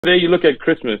Today you look at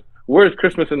Christmas. Where's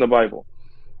Christmas in the Bible?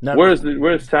 Not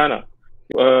Where's Santa?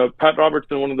 Pat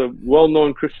Robertson, one of the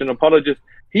well-known Christian apologists,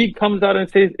 he comes out and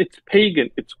says it's pagan.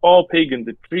 It's all pagan.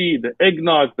 The tree, the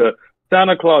eggnog, the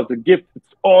Santa Claus, the gifts,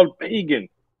 it's all pagan.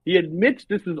 He admits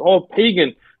this is all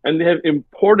pagan, and they have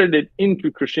imported it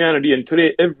into Christianity. And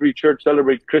today, every church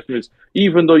celebrates Christmas,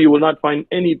 even though you will not find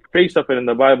any trace of it in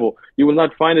the Bible. You will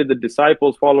not find it, the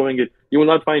disciples following it. You will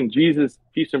not find Jesus,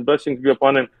 peace and blessings be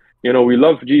upon him. You know, we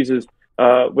love Jesus,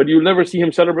 but you'll never see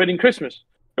him celebrating Christmas.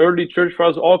 Early church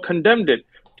fathers all condemned it.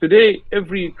 Today,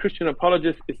 every Christian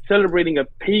apologist is celebrating a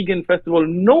pagan festival,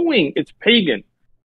 knowing it's pagan.